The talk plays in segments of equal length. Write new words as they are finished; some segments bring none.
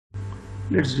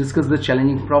Let's discuss the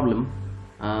challenging problem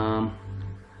um,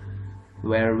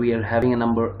 where we are having a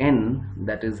number n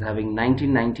that is having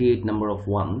 1998 number of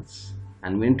ones,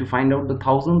 and we need to find out the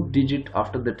thousandth digit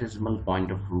after the decimal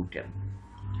point of root n.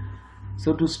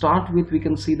 So to start with, we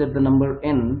can see that the number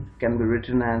n can be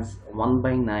written as 1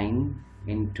 by 9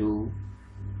 into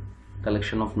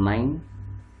collection of 9.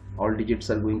 All digits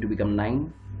are going to become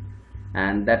 9,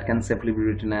 and that can simply be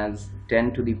written as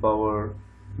 10 to the power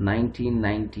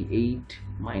 1998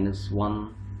 minus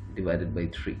 1 divided by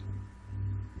 3.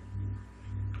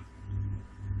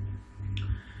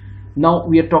 Now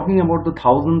we are talking about the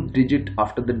thousandth digit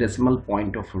after the decimal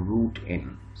point of root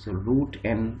n. So root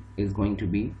n is going to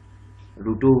be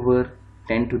root over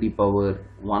 10 to the power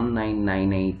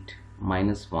 1998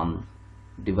 minus 1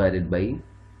 divided by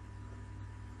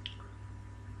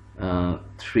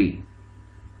 3.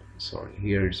 Sorry,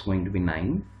 here it's going to be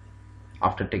 9.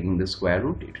 After taking the square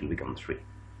root, it will become 3.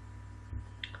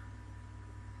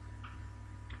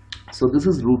 So this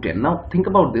is root n. Now think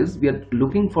about this. We are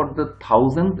looking for the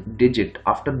thousandth digit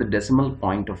after the decimal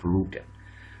point of root n.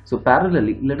 So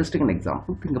parallelly, let us take an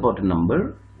example. Think about a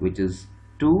number which is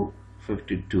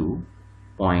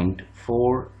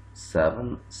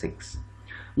 252.476.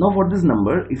 Now for this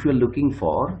number, if you are looking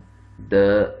for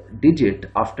the digit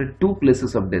after two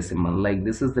places of decimal, like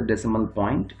this is the decimal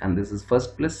point and this is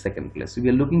first place, second place, so we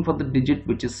are looking for the digit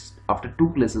which is after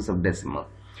two places of decimal.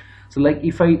 So like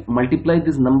if I multiply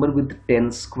this number with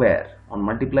 10 square, on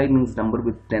multiply means number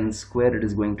with 10 square, it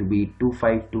is going to be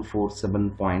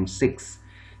 25247.6.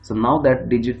 so now that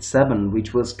digit 7,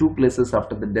 which was two places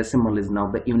after the decimal, is now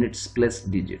the units place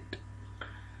digit.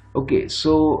 Okay,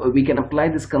 so we can apply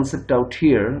this concept out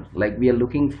here. Like we are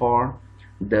looking for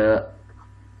the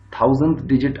thousandth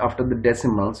digit after the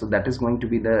decimal, so that is going to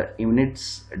be the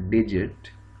units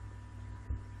digit,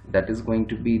 that is going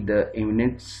to be the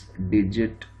units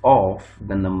digit of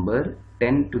the number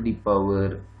 10 to the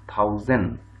power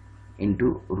 1000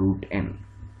 into root n.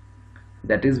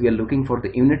 That is, we are looking for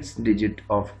the units digit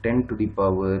of 10 to the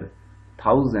power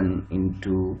 1000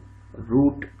 into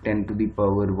root 10 to the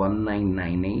power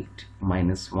 1998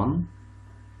 minus 1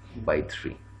 by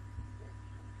 3.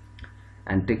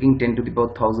 And taking 10 to the power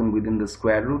 1000 within the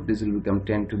square root, this will become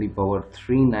 10 to the power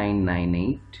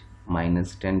 3998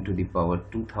 minus 10 to the power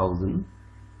 2000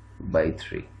 by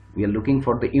 3. We are looking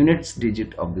for the units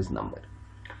digit of this number.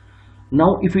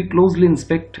 Now if we closely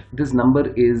inspect, this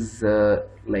number is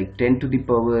like 10 to the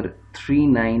power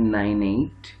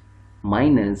 3998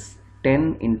 minus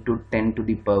 10 into 10 to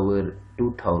the power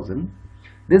 2000.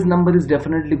 This number is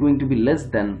definitely going to be less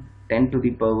than 10 to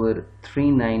the power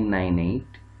 3998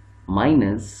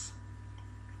 minus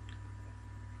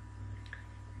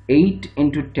 8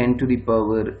 into 10 to the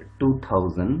power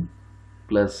 2000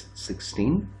 plus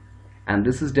 16, and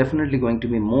this is definitely going to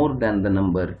be more than the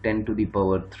number 10 to the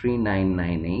power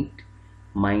 3998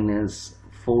 minus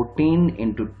 14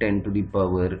 into 10 to the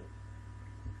power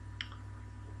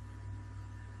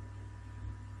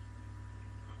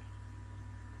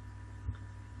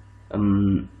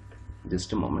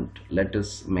just a moment, let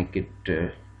us make it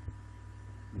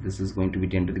this is going to be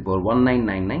 10 to the power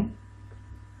 1999.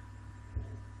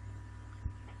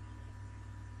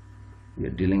 We are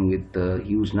dealing with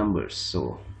huge numbers,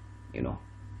 so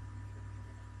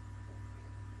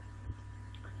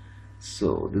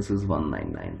so this is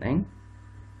 1999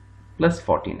 plus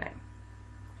 49.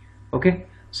 Okay,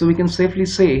 so we can safely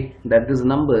say that this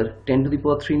number 10 to the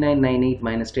power 3998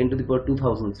 minus 10 to the power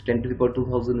 2000, so 10 to the power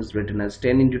 2000 is written as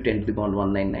 10 into 10 to the power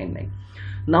 1999.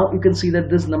 Now you can see that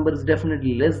this number is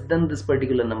definitely less than this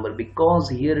particular number, because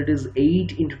here it is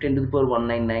 8 into 10 to the power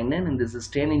 1999 and this is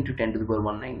 10 into 10 to the power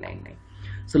 1999.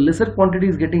 So lesser quantity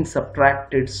is getting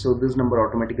subtracted, so this number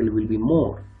automatically will be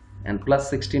more, and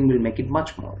plus 16 will make it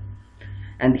much more.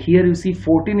 And here you see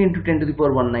 14 into 10 to the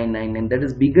power 199, and that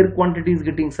is bigger quantity is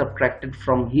getting subtracted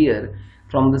from here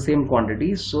from the same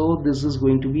quantity, so this is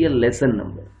going to be a lesser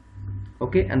number.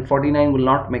 Okay, and 49 will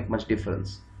not make much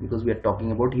difference because we are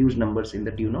talking about huge numbers in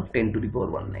the tune of 10 to the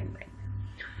power 199.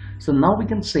 So now we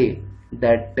can say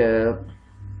that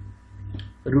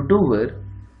root over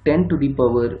 10 to the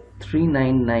power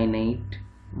 3998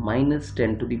 minus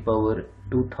 10 to the power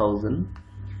 2000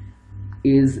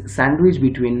 is sandwiched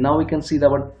between. Now we can see that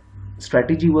our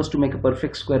strategy was to make a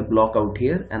perfect square block out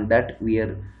here, and that we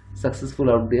are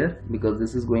successful out there, because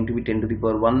this is going to be 10 to the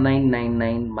power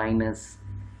 1999 minus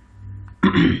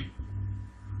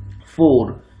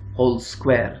 4 whole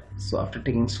square. So after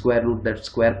taking square root, that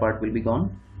square part will be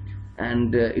gone,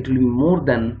 and it will be more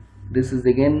than this. Is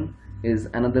again is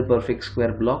another perfect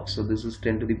square block, so this is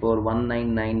 10 to the power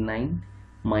 1999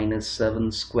 minus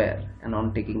 7 square, and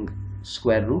on taking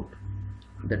square root,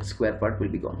 that square part will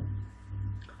be gone.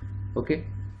 Okay,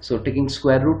 so taking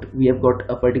square root, we have got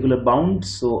a particular bound,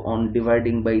 so on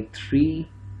dividing by 3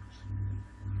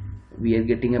 we are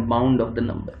getting a bound of the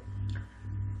number.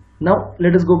 Now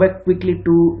let us go back quickly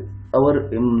to our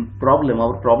problem.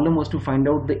 Our problem was to find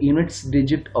out the units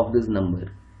digit of this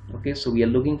number. Okay, so we are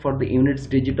looking for the units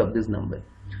digit of this number.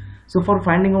 So for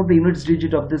finding out the units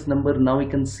digit of this number, now we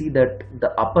can see that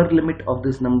the upper limit of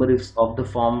this number is of the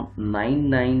form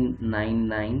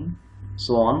 9999,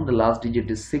 so on, the last digit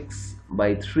is 6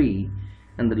 by 3,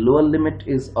 and the lower limit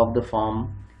is of the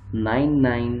form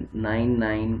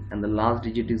 9999 and the last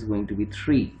digit is going to be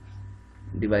 3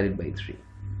 divided by 3,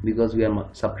 because we are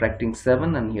subtracting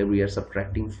 7 and here we are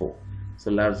subtracting 4.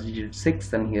 So last digit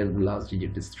 6 and here the last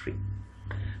digit is 3.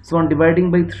 So on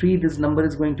dividing by 3, this number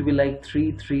is going to be like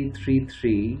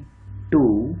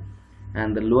 33332,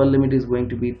 and the lower limit is going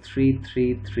to be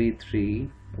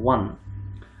 33331.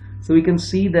 So we can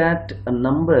see that a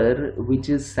number which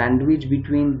is sandwiched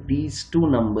between these two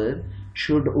numbers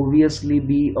should obviously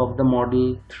be of the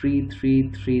model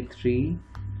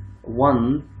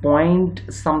 33331 point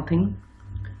something,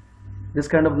 this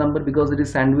kind of number, because it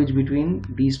is sandwiched between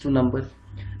these two numbers.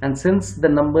 And since the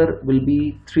number will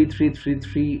be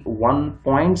 33331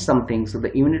 point something, so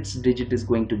the units digit is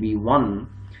going to be 1,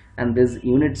 and this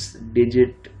units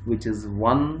digit, which is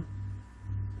 1,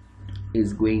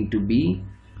 is going to be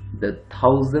the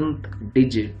 1000th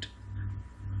digit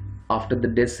after the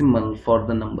decimal for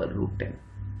the number root 10.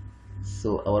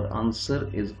 So our answer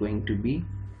is going to be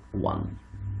 1.